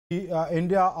The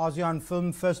India-ASEAN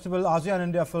Film Festival,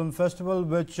 ASEAN-India Film Festival,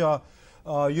 which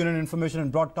Union Information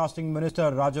and Broadcasting Minister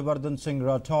Rajyavardhan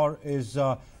Rathore is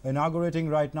inaugurating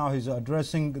right now. He's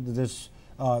addressing this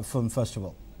film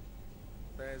festival.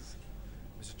 There's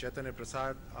Mr. Chaitanya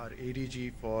Prasad, our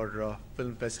ADG for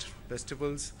film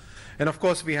festivals. And of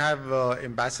course, we have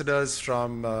ambassadors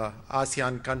from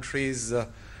ASEAN countries,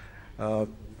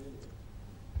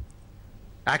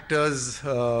 actors,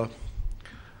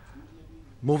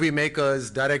 movie makers,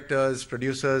 directors,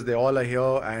 producers, they all are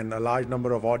here, and a large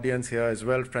number of audience here as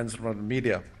well, friends from the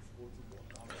media.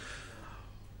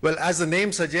 Well, as the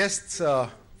name suggests,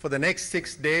 for the next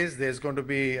 6 days, there's going to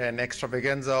be an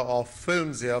extravaganza of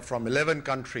films here from 11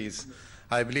 countries.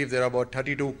 I believe there are about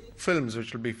 32 films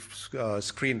which will be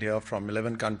screened here from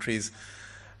 11 countries.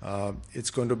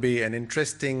 It's going to be an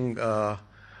interesting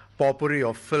potpourri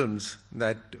of films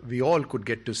that we all could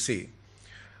get to see.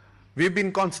 We've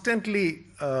been constantly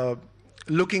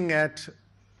looking at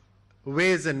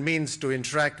ways and means to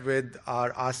interact with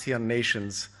our ASEAN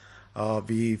nations.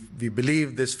 We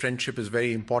believe this friendship is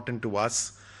very important to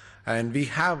us, and we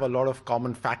have a lot of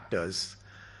common factors.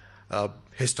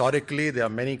 Historically, there are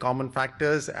many common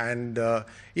factors, and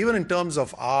even in terms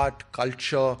of art,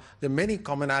 culture, there are many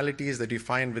commonalities that you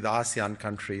find with ASEAN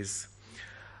countries.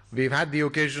 We've had the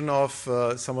occasion of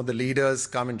some of the leaders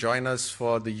come and join us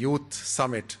for the Youth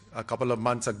Summit a couple of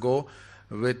months ago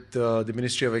with the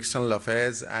Ministry of External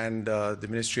Affairs and the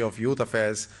Ministry of Youth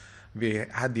Affairs. We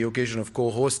had the occasion of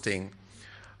co-hosting.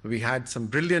 We had some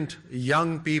brilliant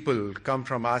young people come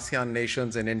from ASEAN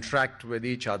nations and interact with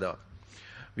each other.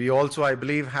 We also, I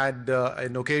believe, had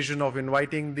an occasion of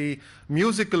inviting the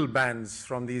musical bands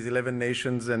from these 11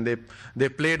 nations, and they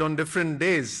played on different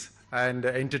days and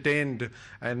entertained,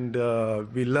 and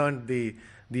we learned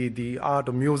the art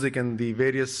of music and the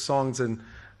various songs and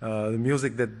the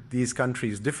music that these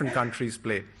countries, different countries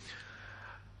play.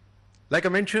 Like I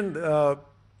mentioned,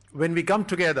 when we come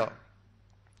together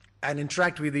and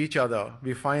interact with each other,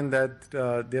 we find that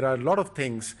there are a lot of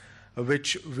things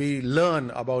which we learn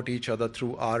about each other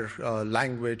through our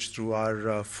language, through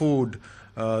our food,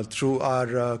 through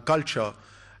our culture.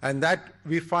 And that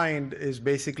we find is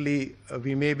basically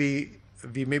we may be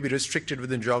restricted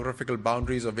within geographical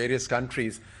boundaries of various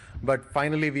countries, but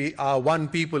finally we are one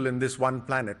people in this one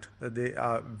planet. There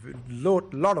are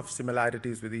lot of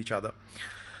similarities with each other.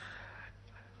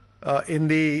 In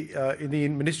the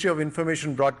Ministry of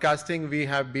Information Broadcasting, we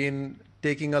have been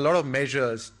taking a lot of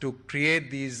measures to create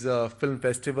these film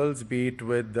festivals, be it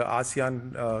with the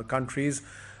ASEAN countries,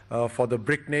 for the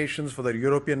BRIC nations, for the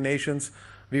European nations.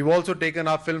 We've also taken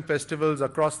our film festivals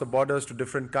across the borders to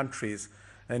different countries,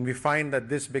 and we find that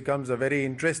this becomes a very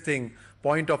interesting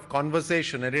point of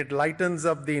conversation, and it lightens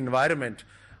up the environment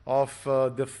of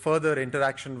the further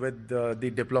interaction with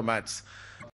the diplomats.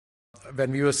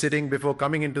 When we were sitting before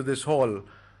coming into this hall,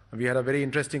 we had a very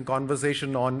interesting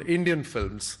conversation on Indian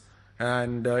films,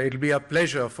 and it'll be a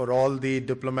pleasure for all the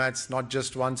diplomats, not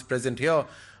just ones present here,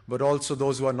 but also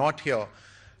those who are not here,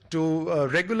 to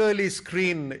regularly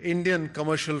screen Indian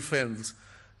commercial films,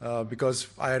 because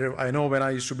I know when I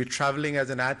used to be traveling as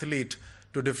an athlete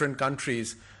to different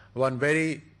countries, one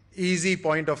very easy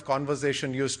point of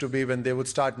conversation used to be when they would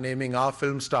start naming our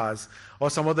film stars or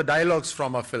some of the dialogues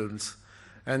from our films.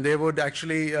 And they would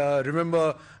actually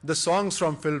remember the songs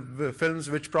from films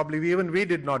which probably even we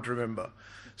did not remember.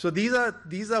 So these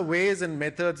are ways and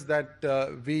methods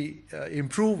that we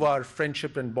improve our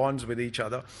friendship and bonds with each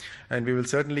other, and we will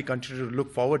certainly continue to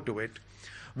look forward to it.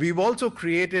 We've also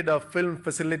created a film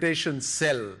facilitation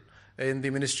cell in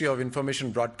the Ministry of Information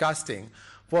Broadcasting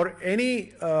for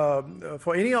any of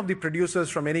the producers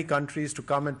from any countries to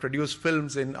come and produce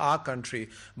films in our country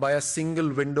by a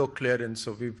single window clearance.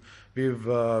 So we've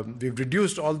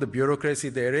reduced all the bureaucracy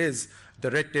there is, the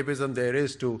red tapeism there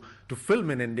is to film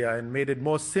in India, and made it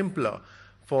more simpler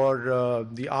for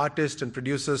the artists and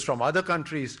producers from other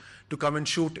countries to come and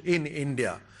shoot in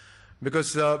India.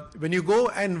 Because when you go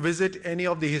and visit any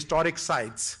of the historic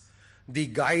sites, the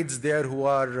guides there who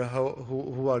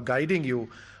are guiding you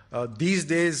these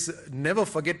days never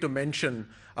forget to mention,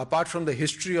 apart from the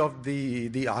history of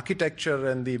the architecture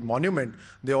and the monument,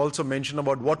 they also mention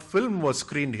about what film was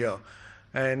screened here.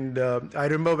 And I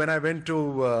remember when I went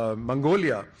to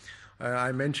Mongolia,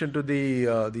 I mentioned to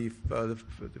the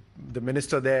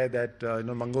minister there that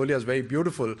Mongolia is very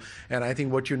beautiful, and I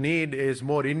think what you need is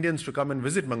more Indians to come and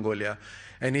visit Mongolia.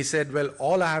 And he said, well,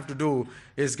 all I have to do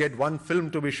is get one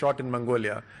film to be shot in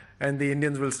Mongolia, and the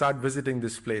Indians will start visiting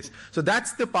this place. So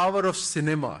that's the power of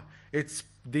cinema. It's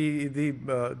the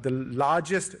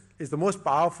largest, is the most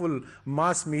powerful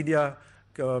mass media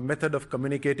method of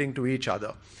communicating to each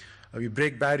other. We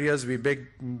break barriers, we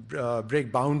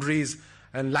break boundaries,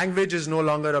 and language is no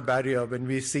longer a barrier when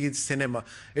we see cinema.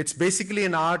 It's basically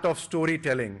an art of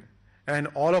storytelling, and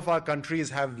all of our countries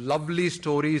have lovely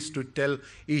stories to tell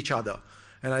each other.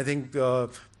 And I think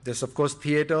there's, of course,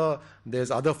 theater, there's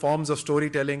other forms of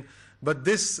storytelling, but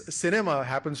this cinema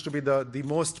happens to be the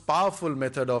most powerful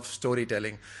method of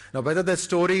storytelling. Now, whether that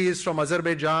story is from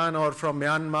Azerbaijan or from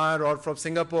Myanmar or from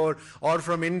Singapore or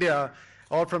from India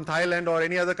or from Thailand or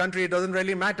any other country, it doesn't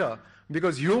really matter,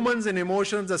 because humans and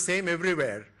emotions are the same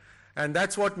everywhere. And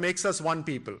that's what makes us one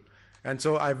people. And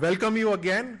so I welcome you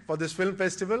again for this film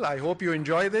festival. I hope you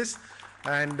enjoy this.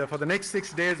 And for the next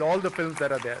 6 days, all the films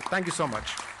that are there. Thank you so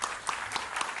much.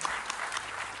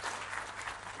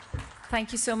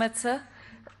 Thank you so much, sir.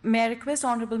 May I request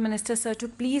Honorable Minister, sir, to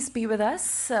please be with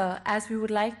us as we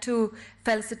would like to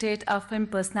felicitate our film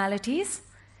personalities.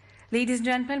 Ladies and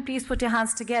gentlemen, please put your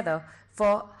hands together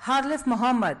for Harlif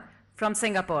Mohammed from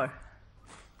Singapore.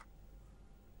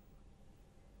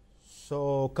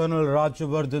 So, Colonel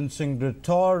Rajyavardhan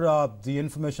Rathore, the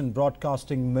Information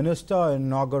Broadcasting Minister,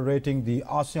 inaugurating the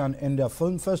ASEAN India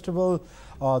Film Festival.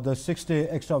 The 6-day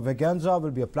extravaganza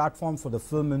will be a platform for the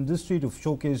film industry to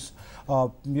showcase,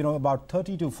 about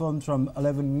 32 films from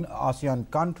 11 ASEAN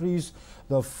countries.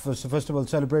 The festival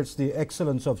celebrates the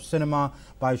excellence of cinema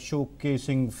by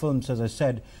showcasing films, as I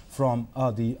said, from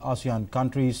the ASEAN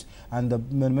countries, and the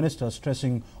minister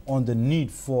stressing on the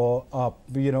need for,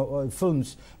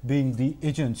 films being the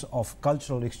agents of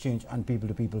cultural exchange and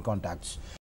people-to-people contacts.